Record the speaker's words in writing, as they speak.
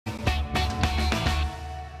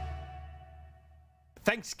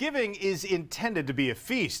Thanksgiving is intended to be a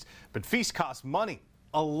feast, but feasts cost money,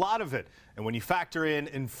 a lot of it. And when you factor in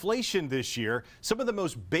inflation this year, some of the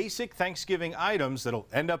most basic Thanksgiving items that'll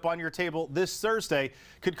end up on your table this Thursday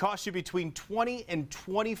could cost you between 20 and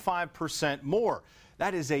 25% more.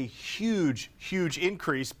 That is a huge, huge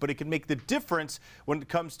increase, but it can make the difference when it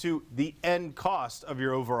comes to the end cost of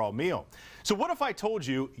your overall meal. So what if I told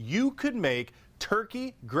you you could make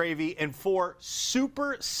turkey, gravy, and 4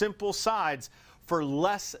 super simple sides for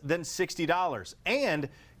less than $60 and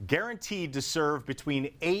guaranteed to serve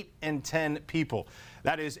between 8 and 10 people?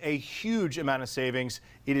 That is a huge amount of savings.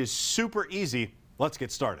 It is super easy. Let's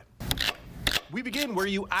get started. We begin where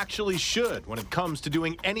you actually should when it comes to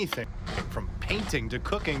doing anything, from painting to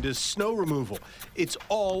cooking to snow removal. It's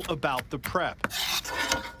all about the prep.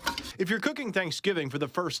 If you're cooking Thanksgiving for the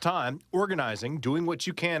first time, organizing, doing what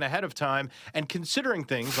you can ahead of time, and considering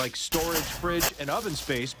things like storage, fridge, and oven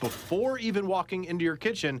space before even walking into your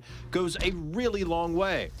kitchen goes a really long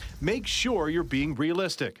way. Make sure you're being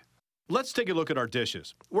realistic. Let's take a look at our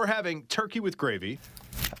dishes. We're having turkey with gravy,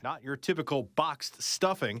 not your typical boxed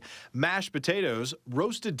stuffing, mashed potatoes,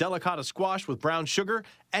 roasted delicata squash with brown sugar,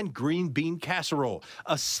 and green bean casserole,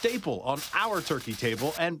 a staple on our turkey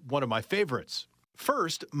table and one of my favorites.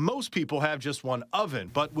 First, most people have just one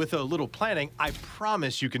oven, but with a little planning, I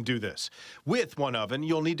promise you can do this. With one oven,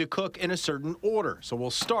 you'll need to cook in a certain order, so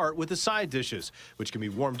we'll start with the side dishes, which can be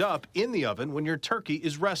warmed up in the oven when your turkey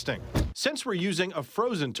is resting. Since we're using a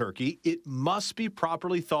frozen turkey, it must be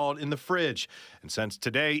properly thawed in the fridge. And since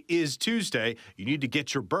today is Tuesday, you need to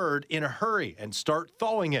get your bird in a hurry and start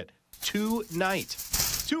thawing it tonight.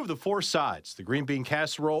 2 of the 4 sides, the green bean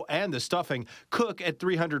casserole and the stuffing, cook at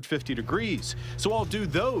 350 degrees. So I'll do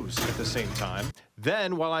those at the same time.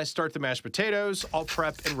 Then, while I start the mashed potatoes, I'll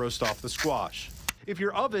prep and roast off the squash. If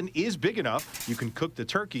your oven is big enough, you can cook the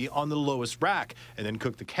turkey on the lowest rack and then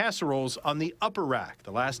cook the casseroles on the upper rack,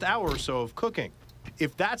 the last hour or so of cooking.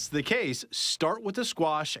 If that's the case, start with the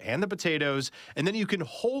squash and the potatoes, and then you can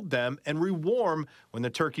hold them and rewarm when the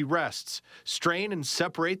turkey rests. Strain and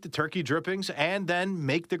separate the turkey drippings, and then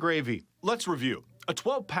make the gravy. Let's review. A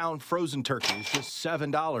 12-pound frozen turkey is just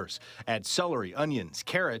 $7. Add celery, onions,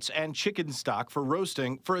 carrots, and chicken stock for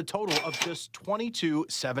roasting for a total of just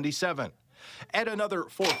 $22.77. Add another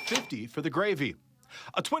 $4.50 for the gravy.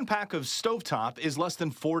 A twin pack of stovetop is less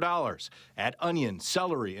than $4. Add onion,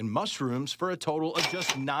 celery, and mushrooms for a total of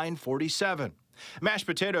just $9.47. Mashed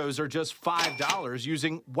potatoes are just $5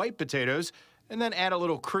 using white potatoes, and then add a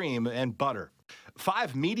little cream and butter.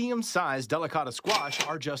 5 medium-sized delicata squash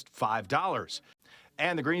are just $5.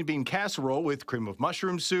 And the green bean casserole with cream of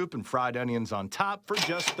mushroom soup and fried onions on top for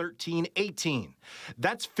just $13.18.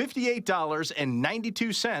 That's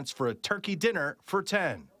 $58.92 for a turkey dinner for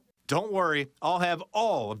 10. Don't worry, I'll have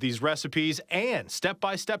all of these recipes and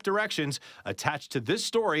step-by-step directions attached to this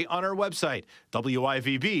story on our website,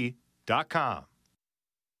 WIVB.com.